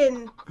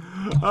weapon?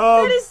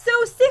 That is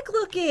so sick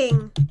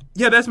looking.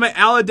 Yeah, that's my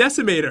Ala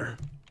Decimator.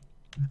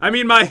 I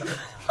mean my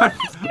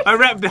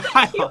rep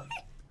dial.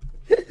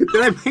 Did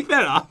I make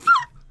that up?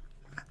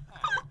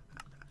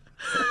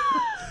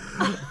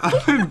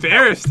 I'm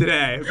embarrassed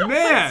today. Man.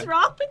 What's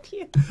wrong with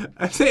you?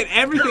 I'm saying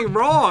everything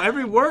wrong,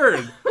 every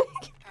word.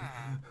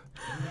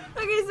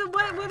 Okay, so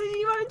what did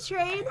you want to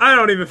trade? I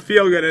don't even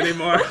feel good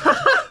anymore.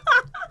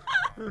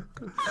 I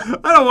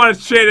don't want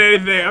to trade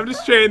anything. I'm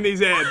just trading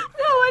these in. No,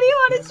 what do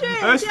you want to trade?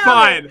 That's Tell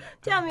fine. me.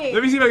 Tell me.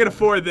 Let me see if I can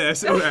afford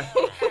this. Okay.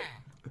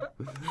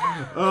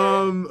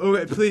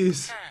 Okay,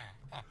 please.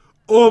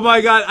 Oh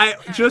my god, I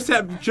just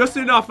have just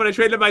enough when I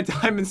traded my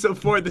diamonds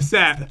for the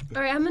set.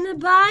 Alright, I'm gonna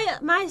buy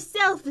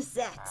myself a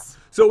set.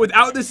 So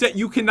without the set,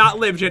 you cannot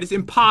live, Jen. It's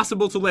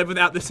impossible to live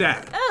without the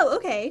set. Oh,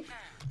 okay.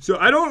 So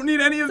I don't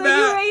need any of So that.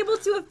 you were able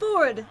to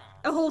afford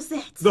a whole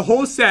set. The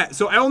whole set.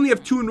 So I only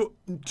have two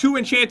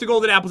enchanted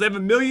golden apples. I have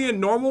 1,000,000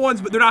 normal ones,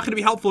 but they're not going to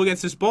be helpful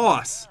against this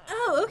boss.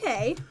 Oh,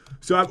 okay.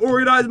 So I've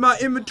organized my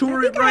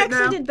inventory I right now.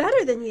 actually did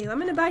better than you. I'm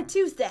gonna buy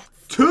 2 sets.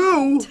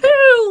 2?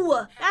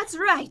 2! That's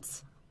right.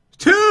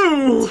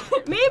 2!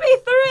 Maybe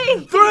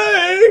 3.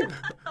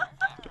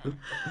 3!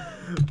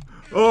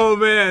 Oh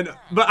man,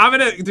 but I'm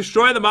gonna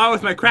destroy them all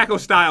with my Krakow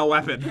style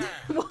weapon.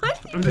 What?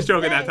 I'm just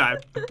joking that time.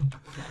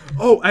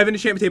 Oh, I have an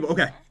enchantment table.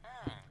 Okay.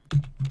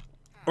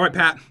 All right,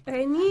 Pat.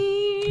 I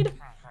need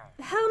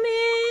a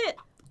helmet.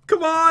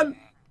 Come on.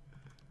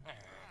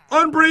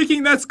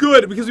 Unbreaking, that's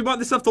good because we want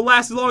this stuff to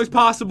last as long as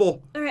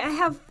possible. All right, I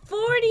have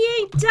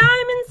 48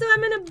 diamonds, so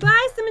I'm gonna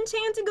buy some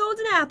enchanted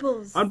golden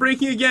apples.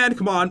 Unbreaking again.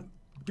 Come on.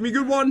 Give me a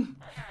good one.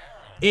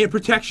 And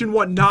protection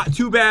one, not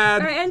too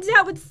bad. All right, I ended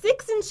out with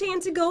 6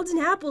 enchanted golden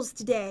apples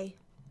today.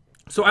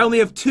 So I only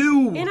have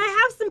 2. And I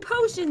have some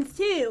potions,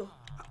 too.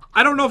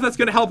 I don't know if that's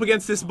going to help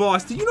against this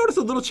boss. Did you notice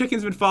a little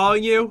chicken's been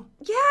following you?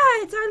 Yeah,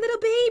 it's our little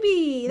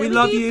baby that We we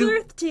love gave you.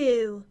 birth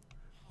to.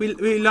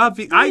 We love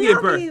you. I We gave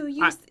love birth. You.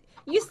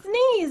 You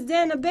sneezed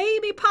and a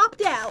baby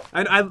popped out.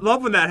 And I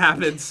love when that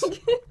happens.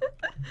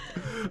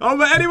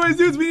 But anyways,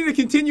 dudes, we need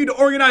to continue to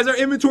organize our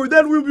inventory.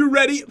 Then we'll be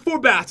ready for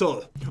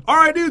battle. All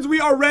right, dudes, we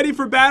are ready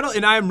for battle,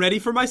 and I am ready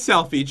for my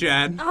selfie,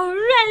 Jen. All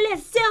right,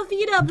 let's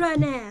selfie it up right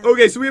now.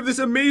 Okay, so we have this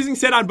amazing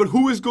set on, but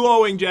who is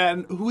glowing,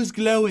 Jen? Who is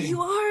glowing?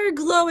 You are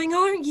glowing,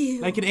 aren't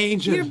you? Like an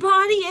angel. Your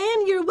body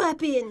and your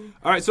weapon.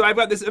 All right, so I've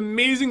got this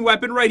amazing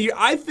weapon right here.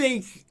 I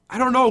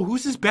don't know,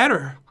 whose is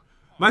better?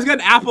 Mine's got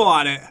an apple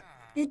on it.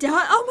 It does?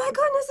 Oh my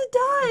goodness, it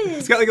does.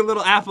 It's got like a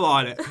little apple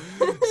on it.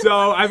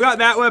 So I've got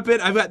that weapon.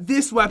 I've got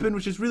this weapon,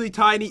 which is really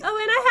tiny. Oh,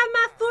 and I have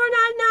my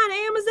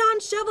 $4.99 Amazon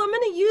shovel. I'm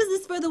going to use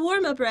this for the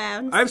warm-up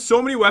round. I have so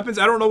many weapons.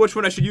 I don't know which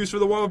one I should use for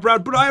the warm-up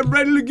round, but I am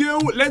ready to go.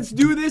 Let's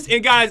do this.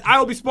 And guys, I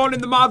will be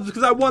spawning the mobs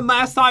because I won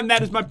last time.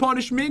 That is my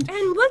punishment.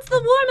 And what's the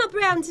warm-up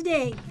round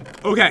today?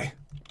 Okay.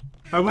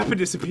 My weapon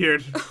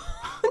disappeared.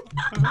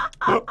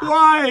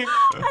 Why?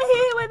 I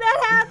hate when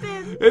that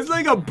happens. It's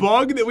like a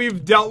bug that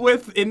we've dealt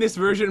with in this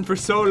version for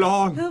so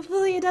long.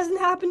 Hopefully it doesn't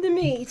happen to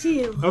me,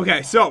 too.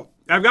 Okay, so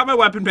I've got my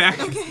weapon back.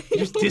 It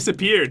just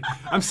disappeared.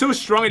 I'm so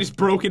strong I just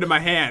broke into my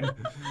hand.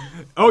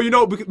 Oh, you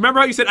know, remember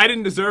how you said I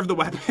didn't deserve the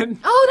weapon?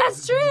 Oh,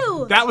 that's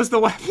true. That was the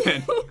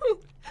weapon.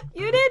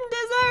 You didn't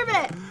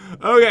deserve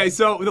it. Okay,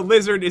 so the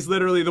lizard is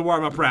literally the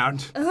warm-up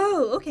round.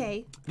 Oh,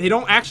 okay. They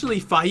don't actually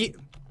fight.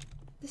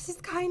 This is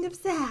kind of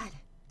sad.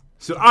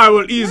 So I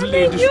will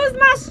easily Let me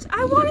use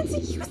I wanted to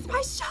use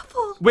my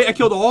shovel. Wait, I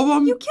killed all of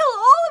them? You killed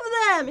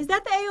all of them. Is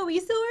that the AoE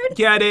sword?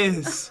 Yeah, it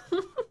is.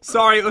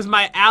 Sorry, it was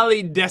my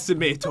alley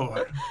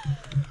decimator.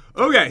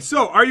 Okay,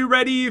 so are you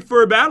ready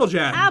for a battle,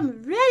 Jen?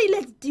 I'm ready.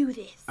 Let's do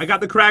this. I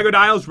got the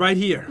cragadiles right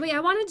here. Wait, I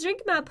want to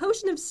drink my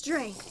potion of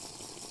strength.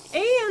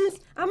 And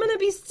I'm going to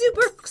be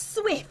super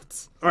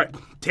swift. All right,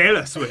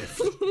 Taylor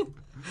Swift.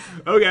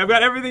 Okay, I've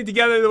got everything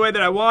together the way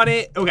that I want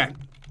it. Okay,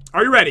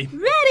 are you ready?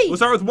 Ready. We'll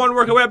start with one,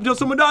 work our way up until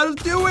someone dies.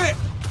 Let's do it.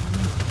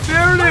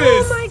 There it Oh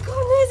is. my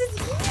goodness,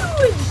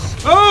 it's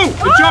huge. Oh,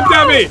 it jumped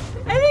at me.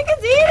 I think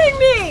it's eating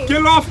me. Get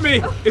it off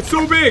me. It's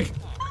so big.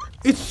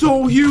 It's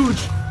so huge.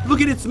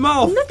 Look at its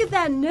mouth. Look at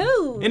that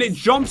nose. And it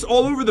jumps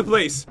all over the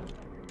place.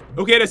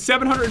 Okay, it has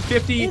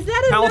 750 Is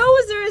that a health.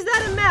 nose or is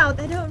that a mouth?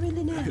 I don't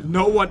really know.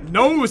 No one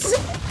knows.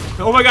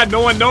 Oh my god,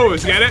 no one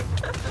knows. Get it?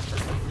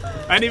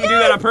 I didn't even do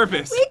that on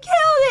purpose. We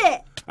killed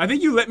it. I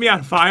think you lit me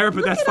on fire, but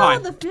Look that's at fine.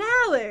 all the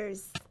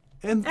flowers.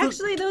 And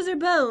Actually, those are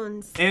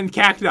bones. and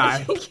cacti. All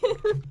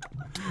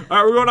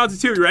right, we're going on to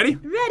 2. You ready?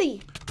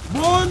 Ready.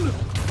 1,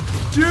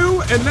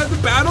 2, and let the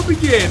battle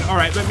begin. All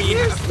right, let me eat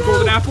You're the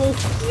golden apple.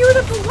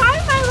 Beautiful. Why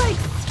am I like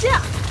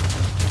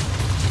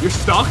stuck? You're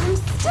stuck? I'm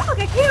stuck.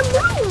 I can't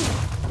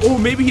move. Oh,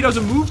 maybe he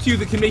doesn't move to you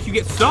that can make you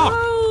get stuck.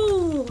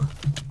 Oh.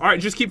 All right,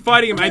 just keep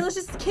fighting him. Okay, let's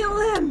just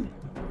kill him.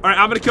 All right,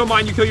 I'm gonna kill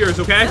mine. You kill yours,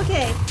 okay?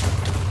 Okay.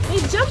 They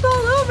jump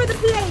all over the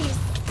place.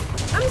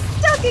 I'm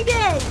stuck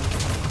again.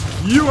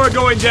 You are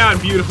going down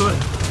beautifully.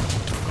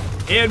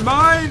 And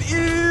mine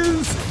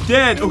is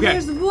dead. And Okay.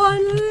 there's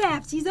one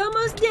left. He's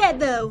almost dead,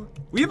 though.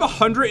 We have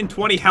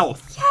 120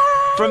 health Yay!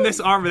 from this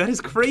armor. That is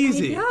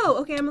crazy. Oh,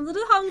 okay, I'm a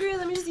little hungry.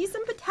 Let me just eat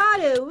some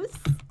potatoes.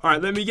 All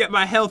right, let me get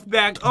my health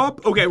back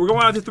up. Okay, we're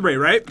going on to 3,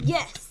 right?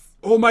 Yes.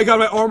 Oh my god,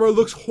 my armor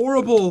looks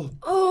horrible.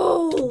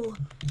 Oh.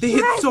 They hit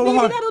Yes, so maybe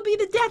hard. that'll be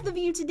the death of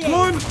you today.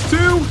 1, 2,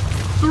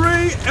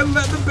 3, and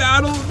let the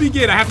battle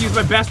begin. I have to use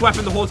my best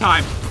weapon the whole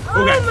time.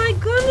 Oh Okay. my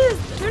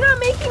goodness. They're not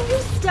making you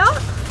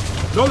stuck.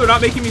 No, they're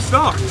not making me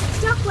stuck. I'm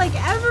stuck like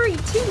every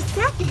 2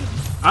 seconds.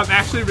 I'm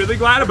actually really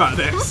glad about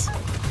this.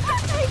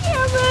 I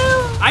can't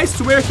move. I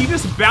swear he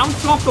just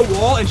bounced off the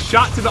wall and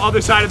shot to the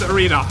other side of the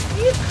arena.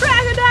 These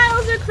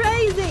crocodiles are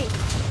crazy.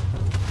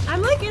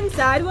 I'm like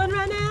inside one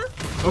right now.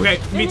 Okay,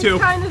 me and too.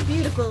 It's kind of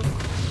beautiful.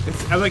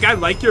 I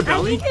like your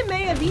belly. I think it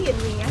may have eaten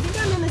me. I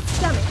think I'm in the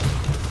stomach.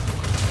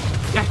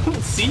 Yeah, I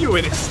don't see you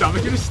in his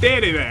stomach. You're just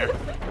standing there.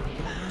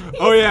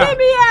 Oh, yeah. Spit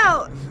me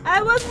out.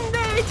 I wasn't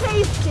very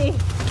tasty.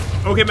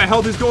 Okay, my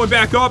health is going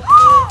back up.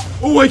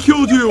 Oh, I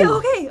killed you.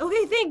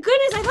 Okay, thank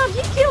goodness. I thought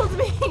he killed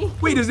me.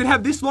 Wait, does it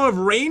have this long of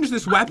range,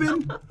 this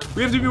weapon?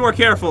 We have to be more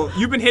careful.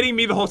 You've been hitting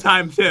me the whole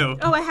time, too.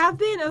 Oh, I have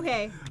been?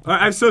 Okay.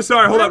 I'm so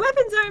sorry. Hold My up.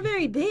 weapons aren't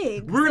very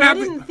big. I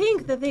didn't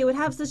think that they would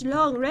have such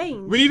long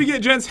range. We need to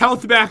get Jen's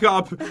health back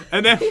up,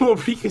 and then we'll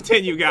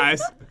recontinue,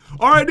 guys.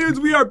 All right, dudes,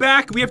 we are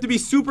back. We have to be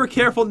super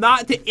careful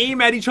not to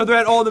aim at each other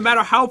at all, no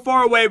matter how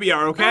far away we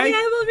are, okay? Okay,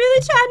 I will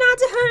really try not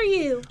to hurt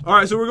you. All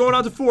right, so we're going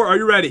on to 4. Are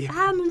you ready?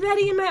 I'm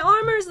ready, and my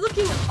armor is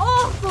looking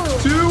awful.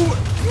 2.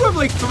 You have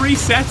like 3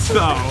 sets,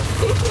 though.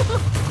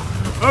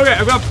 Okay,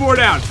 I've got 4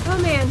 down. Oh,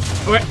 man.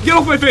 Okay, get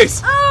off my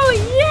face. Oh,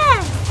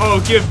 yes.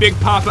 Oh, give Big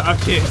Papa a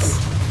kiss.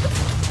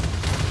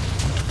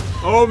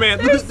 Oh, man,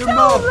 look at their so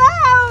mouth.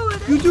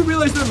 loud. You do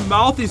realize their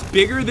mouth is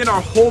bigger than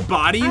our whole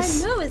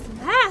bodies? I know, it's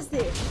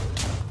massive.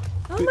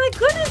 Oh my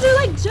goodness, they're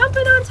like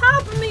jumping on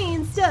top of me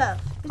and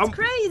stuff. It's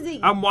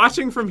crazy. I'm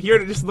watching from here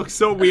and it just looks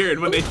so weird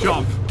when they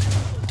jump.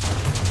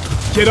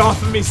 Get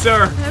off of me,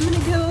 sir. I'm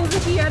gonna go over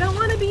here. I don't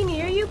want to be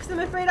near you because I'm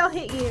afraid I'll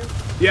hit you.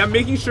 Yeah, I'm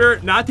making sure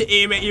not to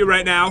aim at you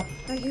right now. All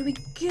right, here we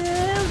go.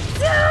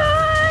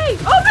 Die!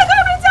 Oh my god,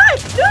 I'm gonna die!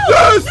 No!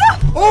 Yes!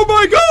 No! Oh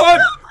my god! Oh my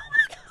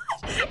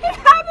gosh! It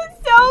happened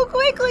so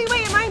quickly.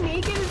 Wait, am I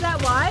naked? Is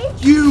that why?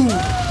 You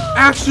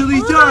actually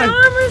died.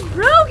 My armor's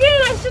broken.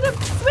 I should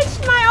have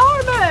switched my armor.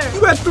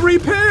 You had 3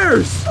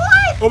 pairs.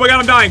 What? Oh my god,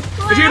 I'm dying.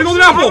 Well, Did you get a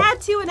golden actually, apple? I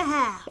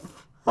had 2.5.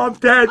 I'm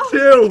dead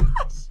too.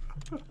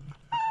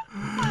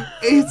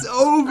 It's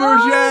over,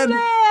 Oh Jen.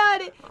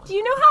 man! Do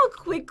you know how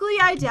quickly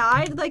I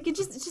died? Like it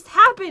just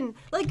happened.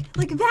 Like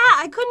that.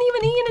 I couldn't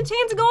even eat a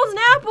chance of golden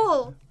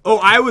apple. Oh,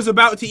 I was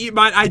about to eat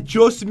mine. I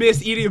just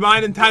missed eating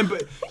mine in time,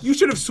 but you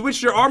should have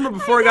switched your armor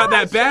before it got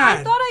that bad.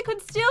 I thought I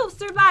could still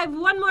survive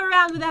one more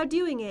round without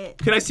doing it.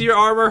 Can I see your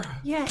armor?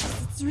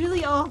 Yes, it's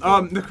really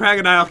awful. The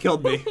CRAGADILE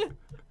killed me.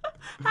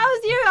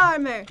 How's your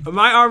armor?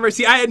 My armor,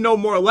 see, I had no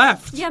more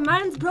left. Yeah,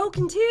 mine's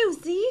broken too,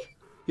 see?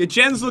 Yeah,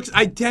 Jen's looks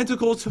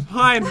identical to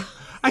mine.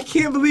 I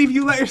can't believe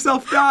you let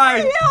yourself die.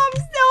 I know, I'm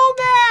so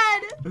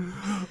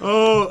bad.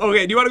 Oh,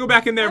 okay. Do you want to go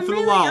back in there for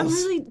the lulz? I'm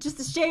really just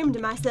ashamed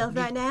of myself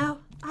right now.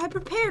 I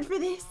prepared for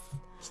this.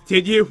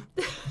 Did you?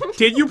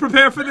 Did you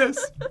prepare for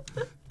this?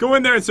 Go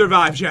in there and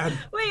survive, Jen.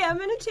 Wait, I'm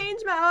gonna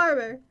change my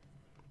armor.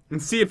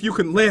 And see if you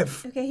can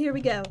live. Okay, here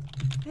we go.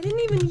 I didn't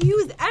even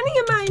use any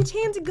of my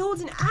enchanted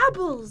golden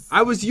apples.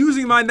 I was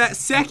using mine that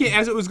second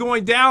as it was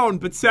going down,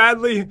 but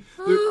sadly,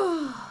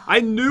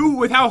 I knew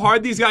with how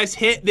hard these guys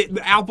hit that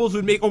the apples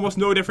would make almost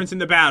no difference in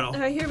the battle. All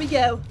right, here we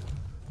go.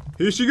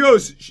 Here she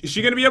goes. Is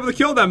she gonna be able to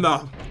kill them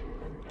though?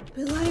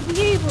 Will I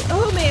be able?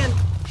 Oh man,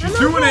 She's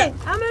doing it.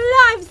 I'm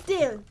alive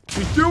still.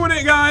 She's doing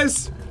it,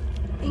 guys.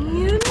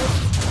 And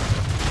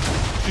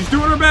She's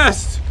doing her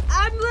best.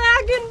 I'm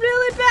lagging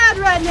really bad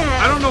right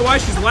now. I don't know why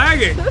she's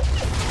lagging.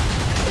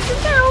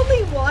 Isn't there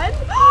only one?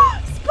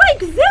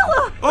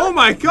 Spikezilla! Oh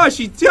my gosh,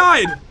 she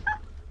died.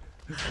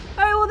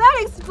 Alright, well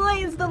that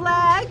explains the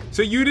lag.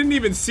 So you didn't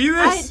even see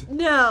this?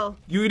 No.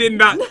 You did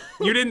not.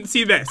 You didn't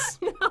see this.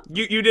 No.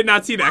 You did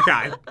not see that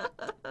guy.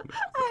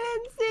 I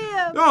didn't see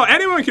him. Oh,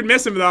 anyone can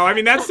miss him though. I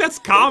mean, that's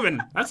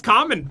common. That's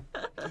common.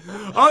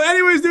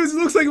 Anyways, dudes, it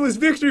looks like it was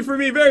victory for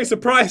me. Very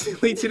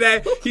surprisingly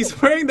today.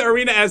 He's wearing the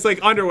arena as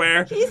like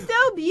underwear. He's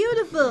so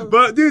beautiful.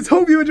 But dudes,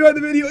 hope you enjoyed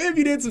the video. If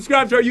you did,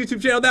 subscribe to our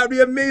YouTube channel. That would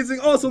be amazing.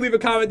 Also, leave a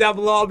comment down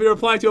below. I'll be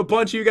replying to a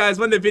bunch of you guys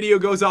when the video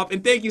goes up.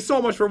 And thank you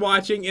so much for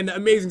watching and the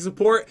amazing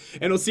support.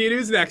 And we'll see you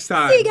dudes next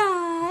time. See you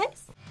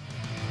guys.